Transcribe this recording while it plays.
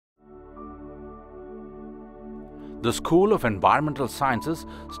The School of Environmental Sciences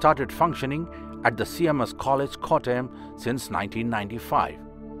started functioning at the CMS College, Kottayam since 1995.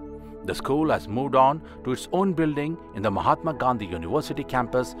 The school has moved on to its own building in the Mahatma Gandhi University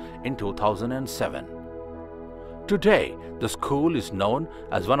campus in 2007. Today, the school is known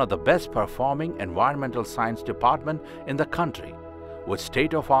as one of the best performing environmental science departments in the country, with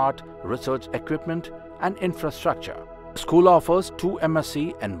state-of-art research equipment and infrastructure. The school offers 2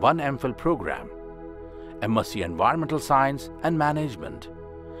 MSc and 1 MPhil program: MSc Environmental Science and Management,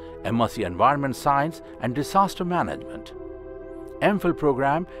 MSc Environment Science and Disaster Management, MPhil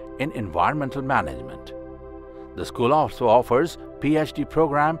program in Environmental Management. The school also offers PhD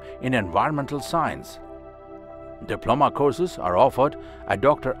program in Environmental Science. Diploma courses are offered at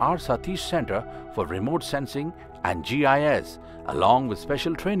Dr. R. Satish Center for Remote Sensing and GIS, along with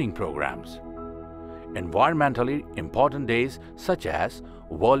special training programs. Environmentally important days such as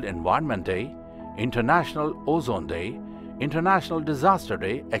World Environment Day, International Ozone Day, International Disaster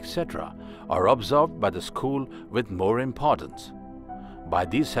Day, etc. are observed by the school with more importance. By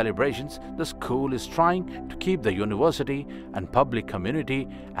these celebrations, the school is trying to keep the university and public community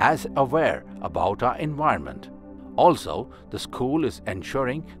as aware about our environment. Also, the school is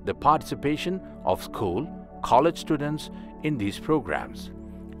ensuring the participation of school, college students in these programs.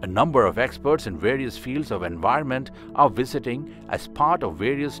 A number of experts in various fields of environment are visiting as part of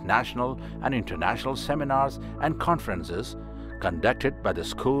various national and international seminars and conferences conducted by the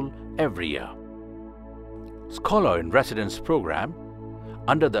school every year. Scholar in Residence program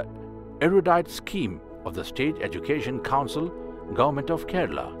under the erudite scheme of the State Education Council, Government of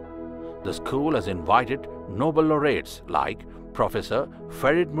Kerala. The school has invited Nobel laureates like Professor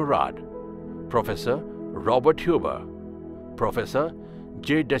Farid Murad, Professor Robert Huber, Professor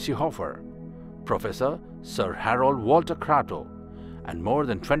J. Desihofer, Professor Sir Harold Walter Crato, and more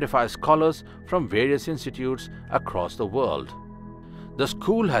than 25 scholars from various institutes across the world. The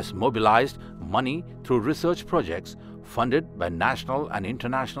school has mobilized money through research projects funded by national and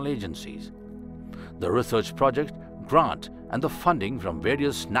international agencies. The research project grant and the funding from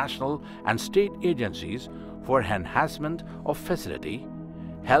various national and state agencies for enhancement of facility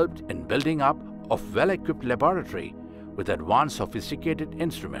helped in building up of well-equipped laboratory with advanced sophisticated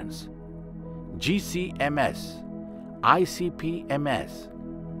instruments. GCMS, ICP-MS,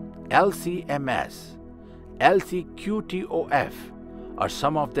 LCMS, LCQTOF are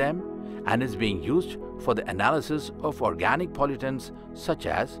some of them, and is being used for the analysis of organic pollutants such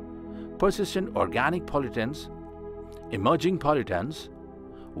as persistent organic pollutants, emerging pollutants,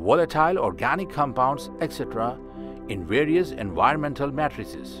 volatile organic compounds, etc. in various environmental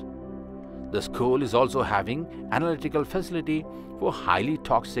matrices. The school is also having analytical facility for highly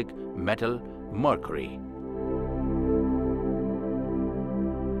toxic metal mercury.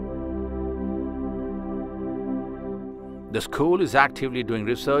 The school is actively doing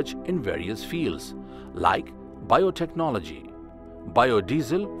research in various fields like biotechnology,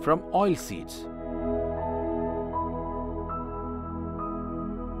 biodiesel from oil seeds,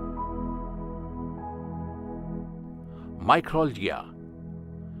 microalgae,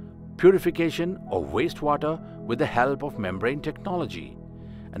 purification of wastewater with the help of membrane technology,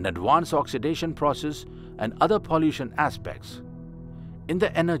 an advanced oxidation process, and other pollution aspects. In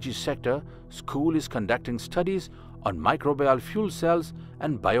the energy sector, school is conducting studies on microbial fuel cells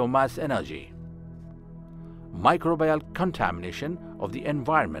and biomass energy. Microbial contamination of the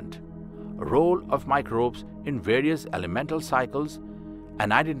environment, role of microbes in various elemental cycles,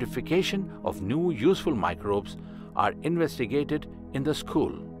 and identification of new useful microbes are investigated in the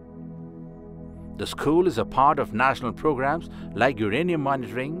school. The school is a part of national programs like uranium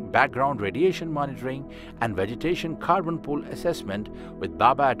monitoring, background radiation monitoring, and vegetation carbon pool assessment with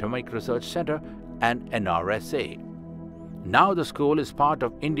Baba Atomic Research Center and NRSA. Now the school is part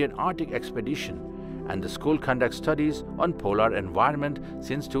of Indian Arctic Expedition, and the school conducts studies on polar environment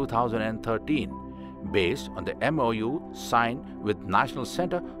since 2013, based on the MOU signed with National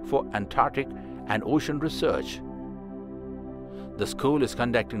Center for Antarctic and Ocean Research. The school is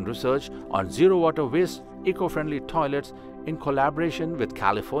conducting research on zero water waste, eco-friendly toilets in collaboration with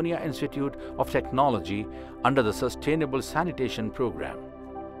California Institute of Technology under the Sustainable Sanitation Program.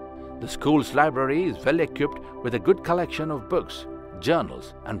 The school's library is well equipped with a good collection of books,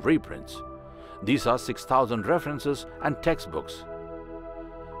 journals, and reprints. These are 6,000 references and textbooks.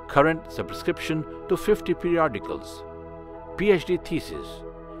 Current subscription to 50 periodicals, PhD thesis,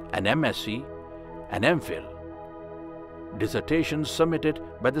 an MSc, an MPhil. Dissertations submitted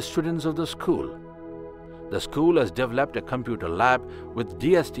by the students of the school. The school has developed a computer lab with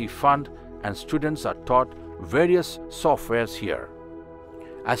DST fund, and students are taught various softwares here.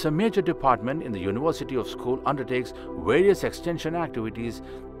 As a major department in the University of School undertakes various extension activities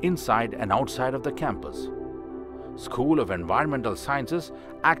inside and outside of the campus. School of Environmental Sciences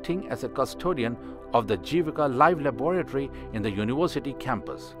acting as a custodian of the Jivika Live Laboratory in the university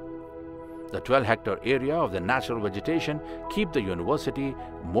campus. The 12-hectare area of the natural vegetation keep the university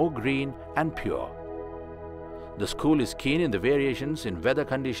more green and pure. The school is keen in the variations in weather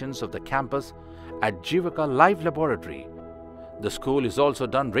conditions of the campus at Jivika Live Laboratory. The school is also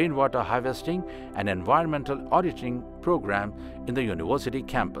done rainwater harvesting and environmental auditing program in the university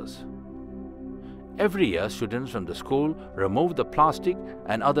campus. Every year, students from the school remove the plastic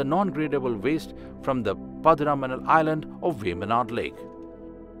and other non-gradable waste from the Paduramanal island of Vemanad Lake.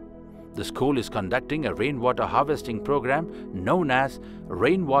 The school is conducting a rainwater harvesting program known as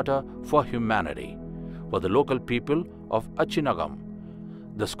Rainwater for Humanity for the local people of Achinagam.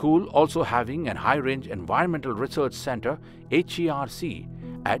 The school also having a high-range environmental research center HERC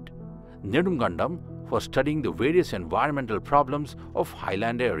at Nedungandam for studying the various environmental problems of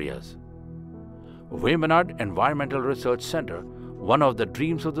highland areas. Vemanad Environmental Research Center, one of the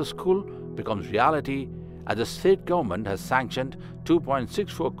dreams of the school, becomes reality as the state government has sanctioned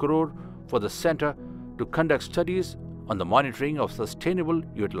 2.64 crore for the center to conduct studies on the monitoring of sustainable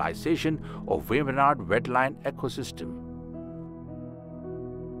utilization of Vemanad wetland ecosystem.